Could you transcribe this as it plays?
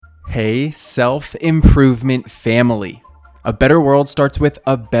Hey, self-improvement family. A better world starts with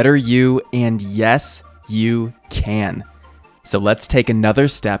a better you, and yes, you can. So let's take another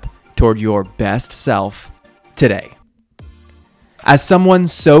step toward your best self today. As someone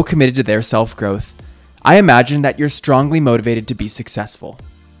so committed to their self-growth, I imagine that you're strongly motivated to be successful.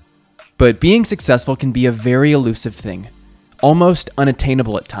 But being successful can be a very elusive thing, almost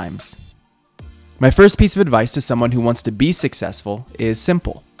unattainable at times. My first piece of advice to someone who wants to be successful is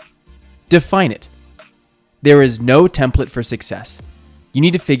simple. Define it. There is no template for success. You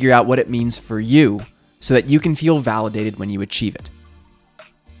need to figure out what it means for you so that you can feel validated when you achieve it.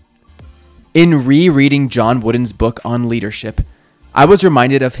 In rereading John Wooden's book on leadership, I was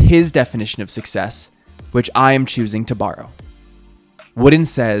reminded of his definition of success, which I am choosing to borrow. Wooden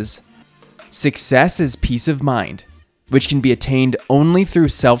says, "Success is peace of mind, which can be attained only through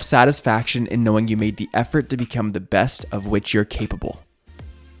self-satisfaction in knowing you made the effort to become the best of which you're capable."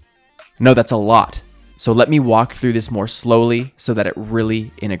 No, that's a lot. So let me walk through this more slowly so that it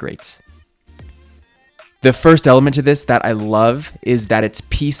really integrates. The first element to this that I love is that it's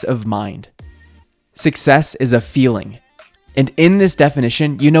peace of mind. Success is a feeling. And in this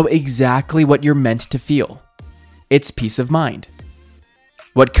definition, you know exactly what you're meant to feel. It's peace of mind.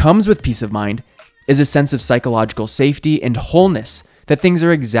 What comes with peace of mind is a sense of psychological safety and wholeness that things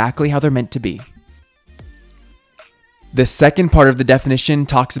are exactly how they're meant to be. The second part of the definition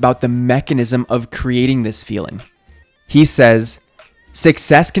talks about the mechanism of creating this feeling. He says,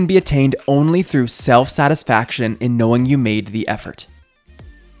 "Success can be attained only through self-satisfaction in knowing you made the effort."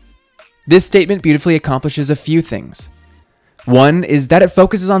 This statement beautifully accomplishes a few things. One is that it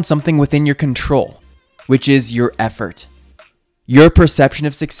focuses on something within your control, which is your effort. Your perception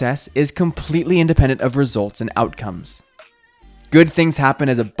of success is completely independent of results and outcomes. Good things happen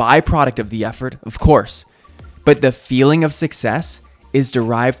as a byproduct of the effort, of course, but the feeling of success is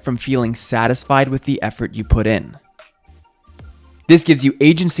derived from feeling satisfied with the effort you put in. This gives you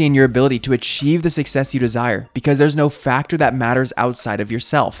agency in your ability to achieve the success you desire because there's no factor that matters outside of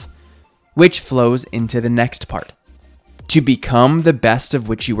yourself, which flows into the next part, to become the best of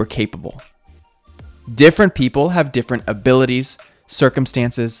which you were capable. Different people have different abilities,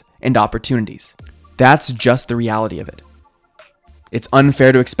 circumstances, and opportunities. That's just the reality of it. It's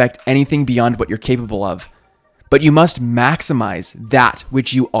unfair to expect anything beyond what you're capable of, but you must maximize that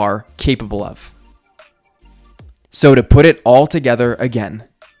which you are capable of. So to put it all together again,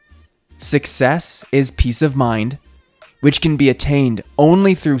 success is peace of mind, which can be attained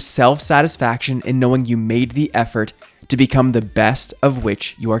only through self-satisfaction in knowing you made the effort to become the best of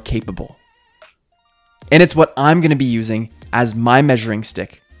which you are capable. And it's what I'm going to be using as my measuring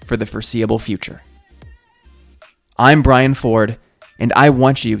stick for the foreseeable future. I'm Brian Ford, and I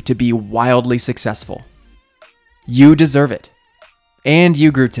want you to be wildly successful. You deserve it. And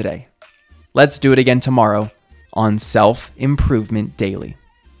you grew today. Let's do it again tomorrow on Self-Improvement Daily.